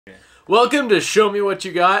Welcome to Show Me What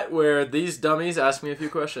You Got, where these dummies ask me a few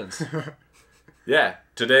questions. Yeah,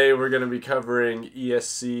 today we're going to be covering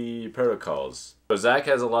ESC Protocols. So Zach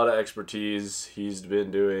has a lot of expertise. He's been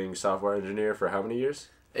doing software engineer for how many years?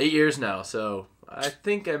 8 years now, so I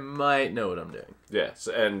think I might know what I'm doing. Yes,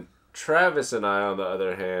 and Travis and I, on the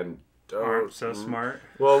other hand, aren't so smart.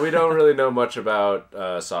 Well, we don't really know much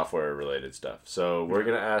about software-related stuff. So we're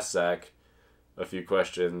going to ask Zach a few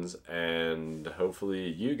questions, and hopefully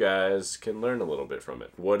you guys can learn a little bit from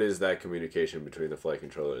it. What is that communication between the flight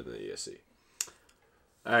controller and the ESC?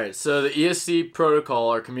 Alright, so the ESC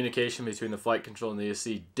protocol, or communication between the flight controller and the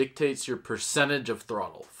ESC, dictates your percentage of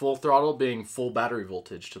throttle. Full throttle being full battery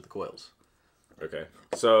voltage to the coils. Okay,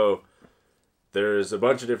 so there's a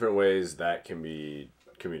bunch of different ways that can be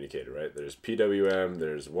communicated, right? There's PWM,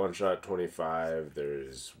 there's oneshot 25,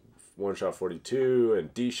 there's oneshot 42,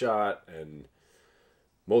 and Dshot, and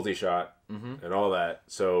multi-shot, and all that.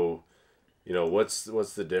 So, you know, what's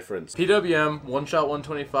the difference? PWM, oneshot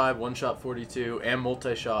 125, oneshot 42, and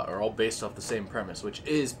multi-shot are all based off the same premise, which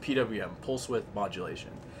is PWM, pulse width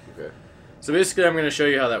modulation. Okay. So basically I'm going to show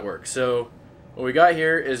you how that works. So what we got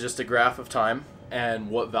here is just a graph of time and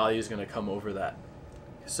what value is going to come over that.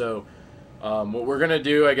 So what we're going to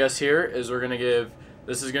do, I guess, here is we're going to give,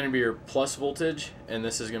 this is going to be your plus voltage, and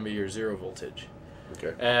this is going to be your zero voltage.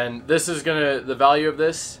 Okay. And this is the value of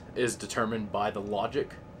this is determined by the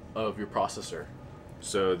logic of your processor.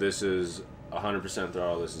 So this is 100%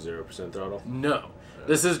 throttle, this is 0% throttle? No.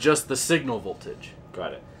 This is just the signal voltage.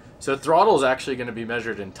 Got it. So throttle is actually going to be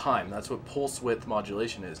measured in time. That's what pulse width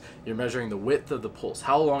modulation is. You're measuring the width of the pulse.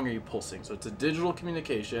 How long are you pulsing? So it's a digital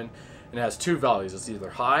communication, and it has two values. It's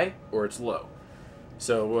either high or it's low.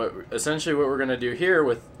 So essentially what we're going to do here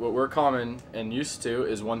with what we're common and used to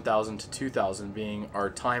is 1,000 to 2,000 being our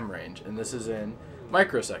time range, and this is in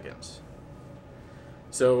microseconds.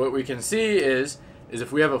 So what we can see is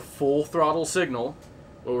if we have a full throttle signal,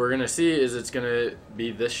 what we're going to see is it's going to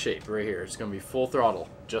be this shape right here. It's going to be full throttle,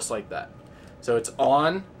 just like that. So it's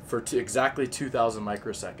on for exactly 2,000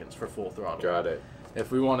 microseconds for full throttle. Got it.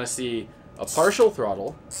 If we want to see a partial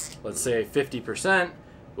throttle, let's say 50%,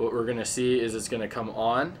 what we're going to see is it's going to come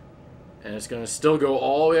on, and it's going to still go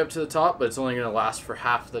all the way up to the top, but it's only going to last for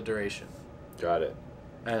half the duration. Got it.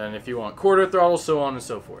 And then if you want quarter throttle, so on and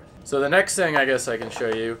so forth. So the next thing I guess I can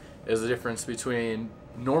show you is the difference between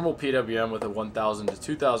normal PWM with a 1,000 to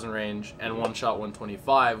 2,000 range and oneshot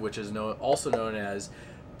 125, which is also known as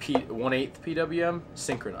 1/8 PWM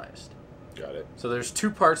synchronized. Got it. So there's two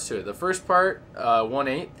parts to it. The first part,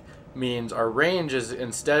 1/8, means our range is,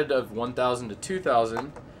 instead of 1,000 to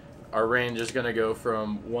 2,000, our range is going to go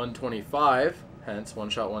from 125, hence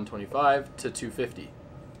oneshot 125, to 250.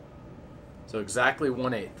 So exactly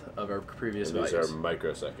 1/8 of our previous values. These are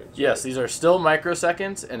microseconds. Yes, right? these are still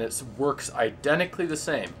microseconds, and it works identically the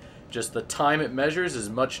same. Just the time it measures is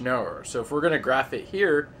much narrower. So if we're going to graph it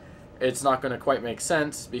here, it's not going to quite make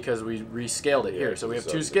sense because we rescaled it here. So we have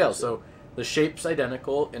two scales. So the shape's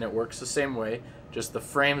identical, and it works the same way. Just the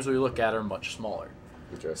frames we look at are much smaller.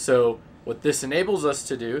 Okay. So what this enables us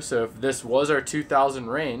to do, so if this was our 2,000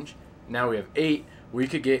 range, now we have 8, we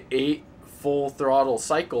could get 8 full throttle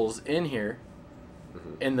cycles in here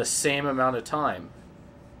in the same amount of time.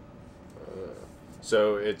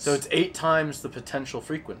 So it's 8 times the potential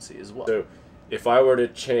frequency as well. So if I were to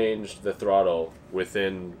change the throttle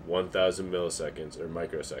within 1,000 milliseconds or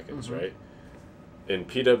microseconds, right? In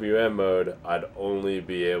PWM mode, I'd only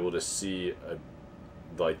be able to see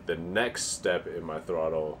like the next step in my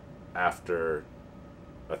throttle after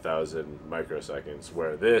 1,000 microseconds,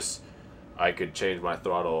 where this, I could change my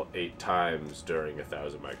throttle 8 times during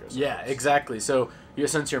 1,000 microseconds. Yeah, exactly. So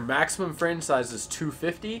since your maximum frame size is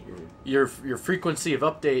 250, your frequency of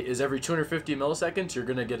update is every 250 milliseconds, you're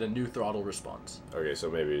going to get a new throttle response. Okay,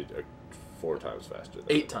 so maybe 4 times faster.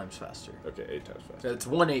 8 times faster. Okay, 8 times faster. It's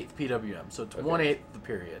 1/8 PWM, so it's 1/8 the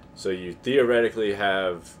period. So you theoretically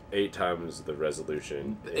have 8 times the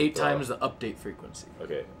resolution. 8 times the update frequency.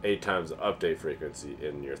 Okay, 8 times the update frequency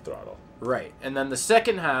in your throttle. Right, and then the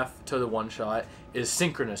second half to the oneshot is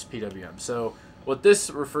synchronous PWM. So what this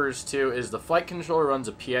refers to is the flight controller runs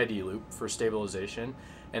a PID loop for stabilization,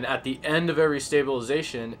 and at the end of every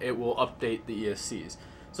stabilization, it will update the ESCs.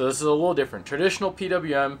 So this is a little different. Traditional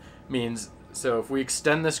PWM means, so if we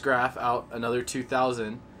extend this graph out another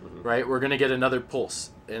 2,000, right, we're going to get another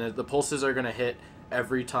pulse, and the pulses are going to hit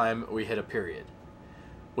every time we hit a period.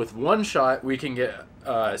 With oneshot, we can get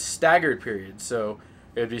staggered periods, so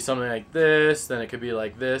it would be something like this, then it could be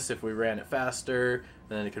like this if we ran it faster,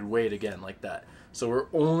 then it could wait again like that. So we're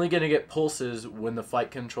only going to get pulses when the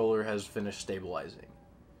flight controller has finished stabilizing.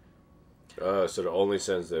 Oh, so it only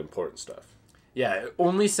sends the important stuff. Yeah, it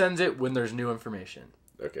only sends it when there's new information.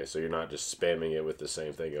 Okay, so you're not just spamming it with the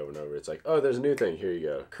same thing over and over. It's like, oh, there's a new thing. Here you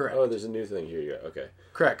go. Correct. Oh, there's a new thing. Here you go. Okay.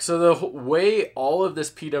 Correct. So the way all of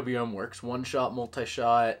this PWM works, one shot,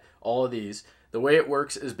 multi-shot, all of these, the way it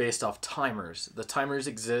works is based off timers. The timers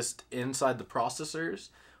exist inside the processors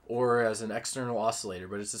or as an external oscillator,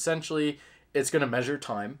 but it's essentially, it's going to measure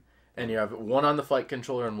time, and you have one on the flight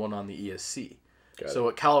controller and one on the ESC. So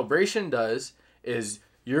what calibration does is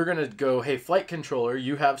you're going to go, hey, flight controller,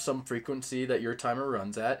 you have some frequency that your timer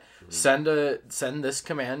runs at. Mm-hmm. Send this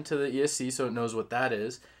command to the ESC so it knows what that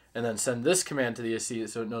is, and then send this command to the ESC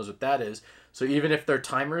so it knows what that is. So even if their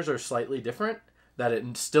timers are slightly different, that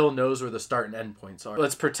it still knows where the start and end points are.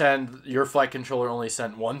 Let's pretend your flight controller only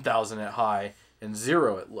sent 1,000 at high and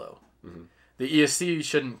 0 at low. Mm-hmm. The ESC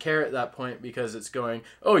shouldn't care at that point because it's going,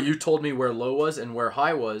 oh, you told me where low was and where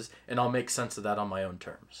high was, and I'll make sense of that on my own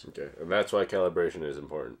terms. Okay, and that's why calibration is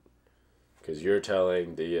important. Because you're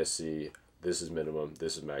telling the ESC, this is minimum,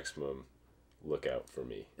 this is maximum, look out for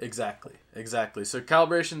me. Exactly, exactly. So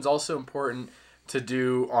calibration is also important to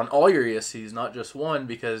do on all your ESCs, not just one,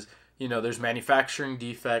 because, you know, there's manufacturing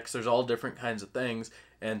defects, there's all different kinds of things,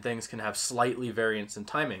 and things can have slightly variance in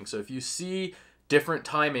timing. So if you see different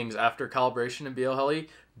timings after calibration in BLHeli,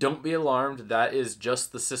 don't be alarmed. That is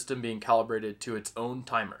just the system being calibrated to its own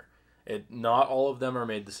timer. Not all of them are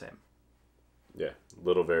made the same. Yeah,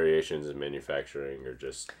 little variations in manufacturing are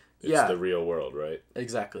just, it's the real world, right?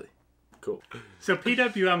 Exactly. Cool. So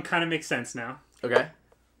PWM kind of makes sense now. Okay.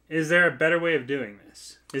 Is there a better way of doing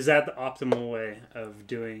this? Is that the optimal way of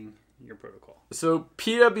doing your protocol? So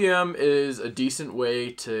PWM is a decent way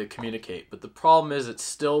to communicate, but the problem is it's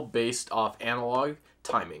still based off analog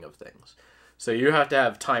timing of things. So you have to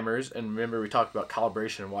have timers, and remember we talked about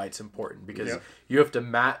calibration and why it's important, because you have to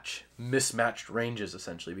match mismatched ranges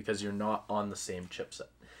essentially because you're not on the same chipset.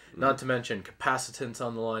 Not to mention capacitance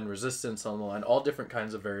on the line, resistance on the line, all different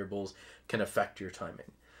kinds of variables can affect your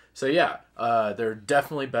timing. So yeah, there are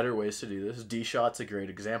definitely better ways to do this. Dshot's a great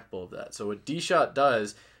example of that. So what Dshot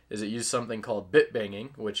does is it uses something called bit banging,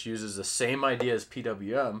 which uses the same idea as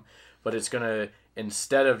PWM, but it's going to,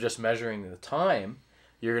 instead of just measuring the time,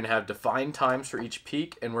 you're going to have defined times for each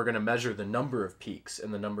peak, and we're going to measure the number of peaks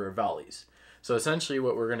and the number of valleys. So essentially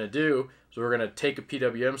what we're going to do is we're going to take a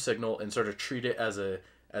PWM signal and sort of treat it as a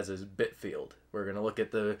bit field. We're going to look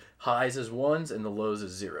at the highs as ones and the lows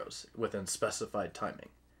as zeros within specified timing.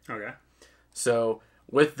 Okay. So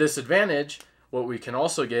with this advantage, what we can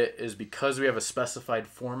also get is, because we have a specified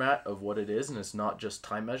format of what it is, and it's not just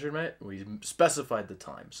time measurement, we specified the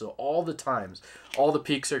time. So all the times, all the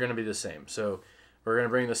peaks are going to be the same. So we're going to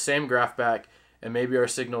bring the same graph back, and maybe our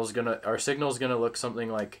signal's going to look something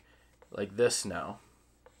like this now.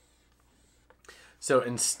 So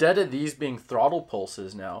instead of these being throttle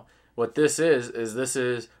pulses now, what this is this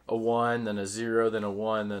is a 1, then a 0, then a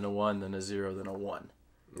 1, then a 1, then a 0, then a 1.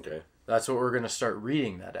 Okay. That's what we're going to start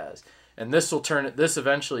reading that as. And this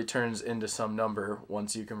eventually turns into some number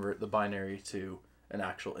once you convert the binary to an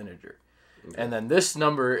actual integer. Okay. And then this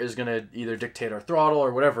number is going to either dictate our throttle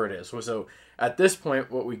or whatever it is. So at this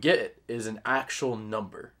point, what we get is an actual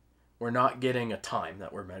number. We're not getting a time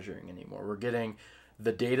that we're measuring anymore. We're getting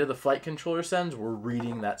the data the flight controller sends. We're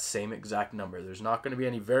reading that same exact number. There's not going to be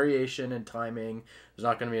any variation in timing. There's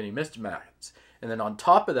not going to be any mismatches. And then on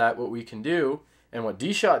top of that, what we can do, and what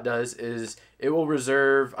Dshot does, is it will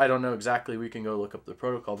reserve, I don't know exactly, we can go look up the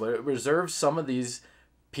protocol, but it reserves some of these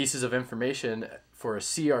pieces of information for a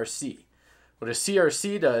CRC. What a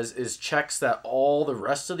CRC does is checks that all the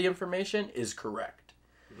rest of the information is correct.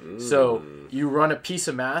 So you run a piece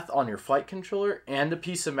of math on your flight controller and a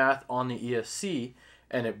piece of math on the ESC,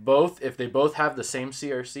 and if they both have the same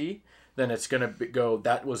CRC, then it's going to go,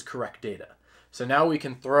 that was correct data. So now we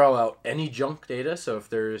can throw out any junk data. So if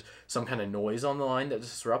there's some kind of noise on the line that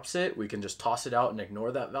disrupts it, we can just toss it out and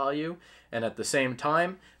ignore that value. And at the same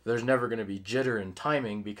time, there's never going to be jitter in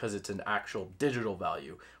timing because it's an actual digital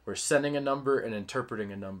value. We're sending a number and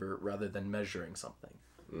interpreting a number rather than measuring something.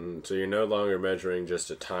 So you're no longer measuring just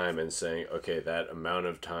a time and saying, okay, that amount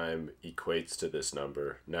of time equates to this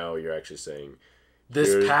number. Now you're actually saying,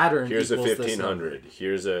 this pattern here's a equals 1500.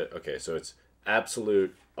 Here's okay, so it's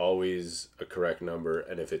absolute, always a correct number,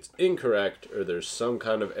 and if it's incorrect or there's some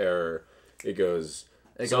kind of error,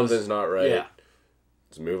 something's not right. Yeah.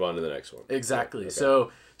 Let's move on to the next one. Exactly. Okay.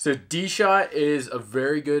 So Dshot is a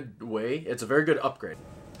very good way. It's a very good upgrade.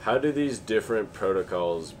 How do these different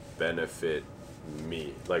protocols benefit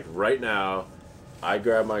me? Like right now, I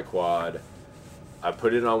grab my quad, I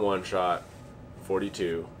put it on one shot,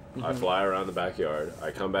 42. I fly around the backyard.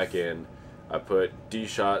 I come back in. I put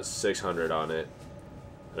Dshot 600 on it,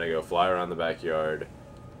 and I go fly around the backyard.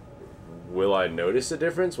 Will I notice a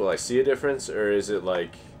difference? Will I see a difference, or is it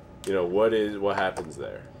like, you know, what happens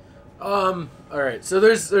there? All right. So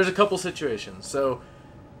there's a couple situations. So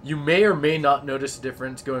you may or may not notice a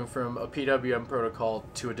difference going from a PWM protocol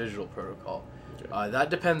to a digital protocol. Okay. That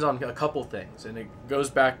depends on a couple things, and it goes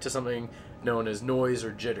back to something known as noise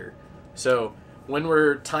or jitter. So when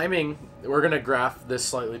we're timing, we're going to graph this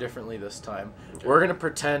slightly differently this time. Okay. We're going to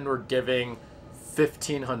pretend we're giving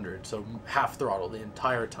 1500, so half throttle the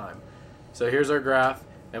entire time. So here's our graph,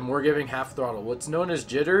 and we're giving half throttle. What's known as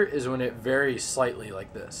jitter is when it varies slightly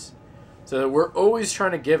like this. So we're always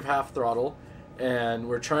trying to give half throttle, and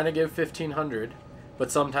we're trying to give 1500,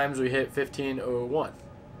 but sometimes we hit 1501.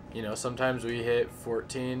 You know, sometimes we hit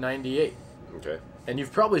 1498. Okay. And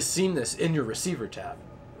you've probably seen this in your receiver tab,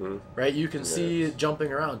 right? You can see it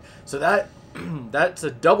jumping around. So that's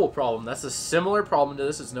a double problem. That's a similar problem to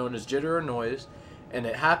this. It's known as jitter or noise, and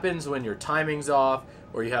it happens when your timing's off,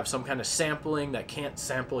 or you have some kind of sampling that can't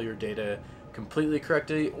sample your data completely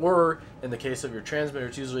correctly, or in the case of your transmitter,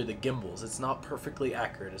 it's usually the gimbals. It's not perfectly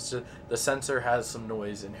accurate. It's just the sensor has some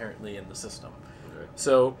noise inherently in the system. Okay.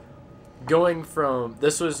 So going from,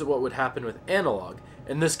 this was what would happen with analog,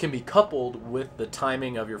 and this can be coupled with the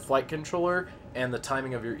timing of your flight controller and the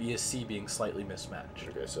timing of your ESC being slightly mismatched.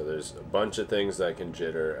 Okay, so there's a bunch of things that can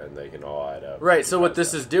jitter, and they can all add up. Right. So what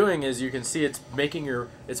this is doing is, you can see it's making your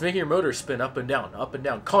motor spin up and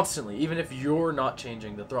down constantly, even if you're not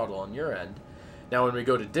changing the throttle on your end. Now, when we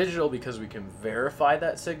go to digital, because we can verify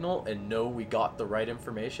that signal and know we got the right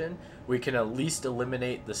information, we can at least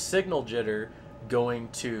eliminate the signal jitter going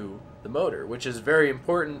to the motor, which is very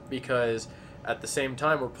important because at the same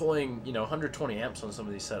time we're pulling 120 amps on some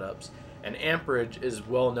of these setups, and amperage is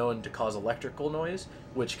well known to cause electrical noise,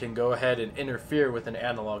 which can go ahead and interfere with an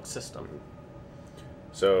analog system.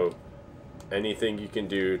 So anything you can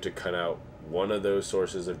do to cut out one of those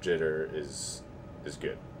sources of jitter is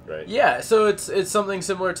good, right? Yeah, so it's something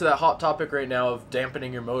similar to that hot topic right now of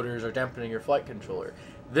dampening your motors or dampening your flight controller.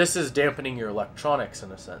 This is dampening your electronics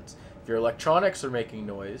in a sense. If your electronics are making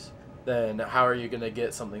noise, then how are you going to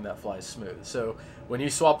get something that flies smooth? So when you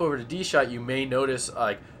swap over to Dshot, you may notice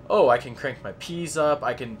like, oh, I can crank my P's up.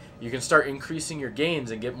 You can start increasing your gains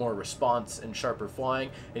and get more response and sharper flying,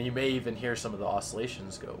 and you may even hear some of the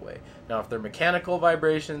oscillations go away. Now, if they're mechanical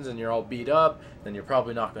vibrations and you're all beat up, then you're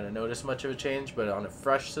probably not going to notice much of a change, but on a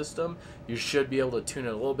fresh system, you should be able to tune it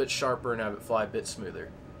a little bit sharper and have it fly a bit smoother.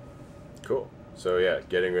 Cool. So yeah,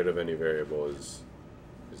 getting rid of any variable is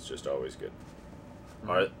just always good.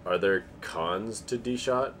 Are there cons to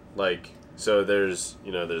Dshot? Like, so there's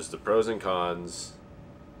the pros and cons.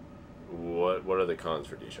 What are the cons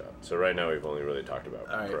for Dshot? So right now we've only really talked about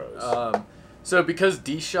pros. So because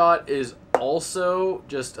Dshot is also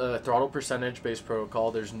just a throttle percentage based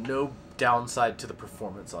protocol, there's no downside to the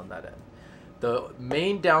performance on that end. The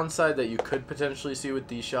main downside that you could potentially see with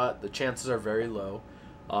Dshot, the chances are very low.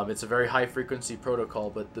 It's a very high frequency protocol,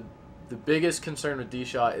 but the biggest concern with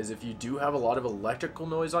Dshot is if you do have a lot of electrical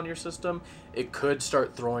noise on your system, it could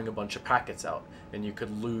start throwing a bunch of packets out, and you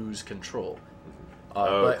could lose control.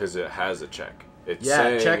 Because it has a check. It's yeah,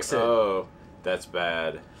 saying, it checks it. Oh, that's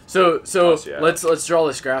bad. So let's draw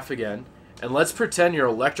this graph again, and let's pretend your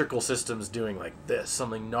electrical system's doing like this,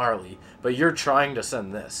 something gnarly, but you're trying to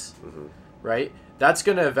send this, right? That's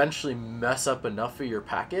going to eventually mess up enough of your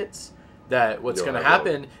packets that what's going to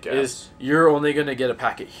happen is you're only going to get a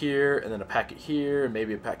packet here, and then a packet here, and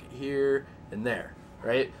maybe a packet here, and there,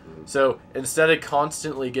 right? So instead of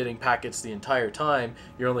constantly getting packets the entire time,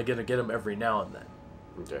 you're only going to get them every now and then.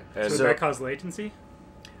 Okay. And so would that cause latency?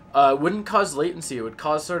 It wouldn't cause latency. It would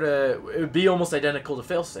cause it would be almost identical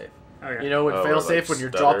to failsafe. Okay. You know, when failsafe, like when you're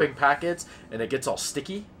stutter. dropping packets and it gets all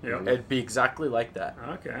sticky, it'd be exactly like that.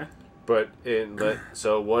 Okay. But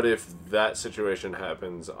so what if that situation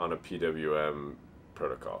happens on a PWM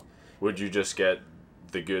protocol? Would you just get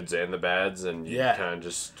the goods and the bads, and you kind of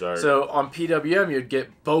just start? So on PWM, you'd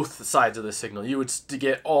get both sides of the signal. You would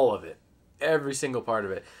get all of it, every single part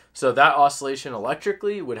of it. So that oscillation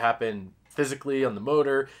electrically would happen physically on the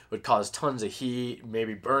motor, would cause tons of heat,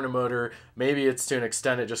 maybe burn a motor. Maybe it's to an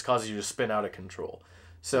extent it just causes you to spin out of control.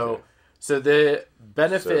 So the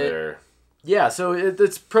benefit... So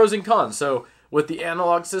it's pros and cons. So with the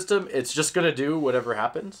analog system, it's just going to do whatever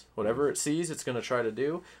happens. Whatever it sees, it's going to try to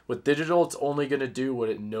do. With digital, it's only going to do what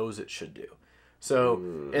it knows it should do. So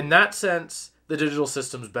in that sense, the digital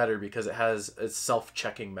system's better because it has a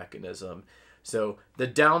self-checking mechanism. So the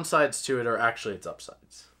downsides to it are actually its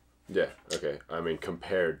upsides. Yeah, okay. I mean,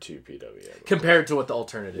 compared to PWM. Compared to what the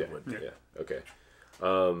alternative would be. Yeah, okay.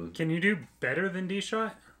 Can you do better than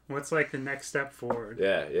Dshot? What's like the next step forward?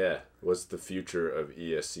 Yeah. What's the future of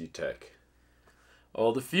ESC tech?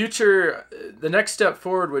 Well, the next step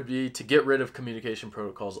forward would be to get rid of communication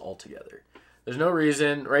protocols altogether. There's no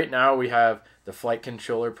reason. Right now we have the flight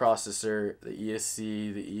controller processor, the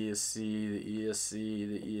ESC, the ESC, the ESC,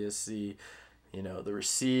 the ESC, the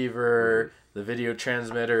receiver, the video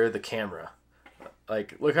transmitter, the camera.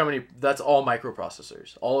 Like, look how many, that's all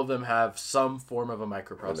microprocessors. All of them have some form of a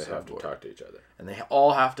microprocessor. And they have to talk to each other. And they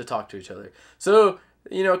all have to talk to each other. So,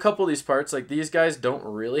 a couple of these parts, like these guys don't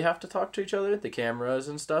really have to talk to each other. The cameras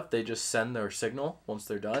and stuff, they just send their signal once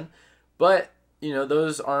they're done. But,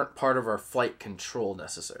 those aren't part of our flight control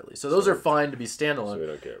necessarily. So those are fine to be standalone. So we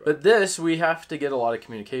don't care about but this, we have to get a lot of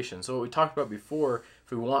communication. So what we talked about before, if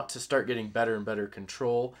we want to start getting better and better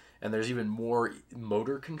control, and there's even more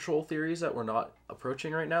motor control theories that we're not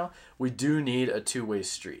approaching right now, we do need a two-way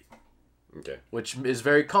street. Okay. Which is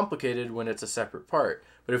very complicated when it's a separate part.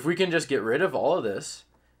 But if we can just get rid of all of this,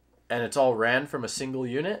 and it's all ran from a single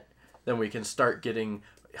unit, then we can start getting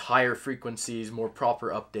higher frequencies, more proper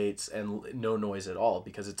updates, and no noise at all,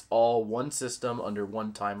 because it's all one system under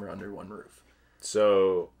one timer under one roof.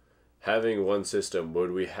 So, having one system,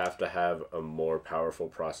 would we have to have a more powerful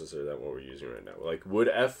processor than what we're using right now? Like, would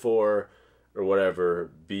F4 or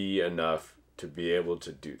whatever be enough to be able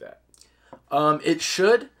to do that? It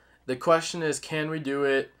should. The question is, can we do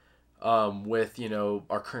it with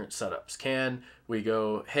our current setups? Can we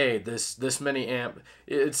go, hey, this many amp?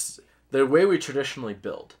 It's the way we traditionally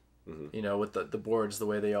build. With the boards the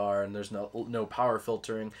way they are, and there's no power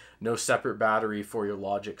filtering, no separate battery for your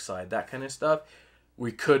logic side, that kind of stuff.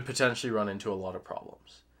 We could potentially run into a lot of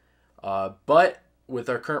problems. But with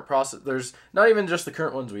our current process, there's not even just the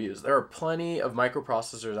current ones we use. There are plenty of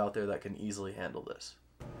microprocessors out there that can easily handle this.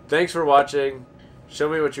 Thanks for watching. Show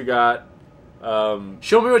me what you got.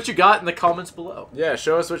 Show me what you got in the comments below. Yeah,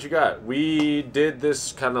 show us what you got. We did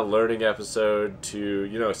this kind of learning episode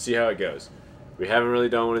to, see how it goes. We haven't really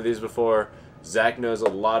done one of these before. Zach knows a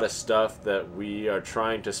lot of stuff that we are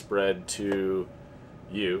trying to spread to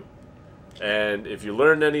you. And if you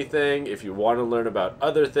learned anything, if you want to learn about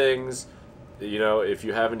other things, if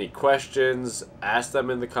you have any questions, ask them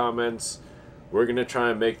in the comments. We're going to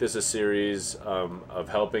try and make this a series of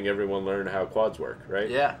helping everyone learn how quads work, right?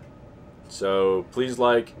 Yeah. So please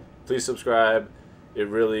please subscribe. It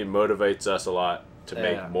really motivates us a lot to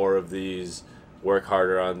make more of these, work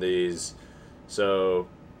harder on these. So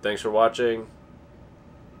thanks for watching.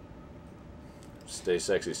 Stay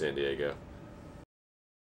sexy, San Diego.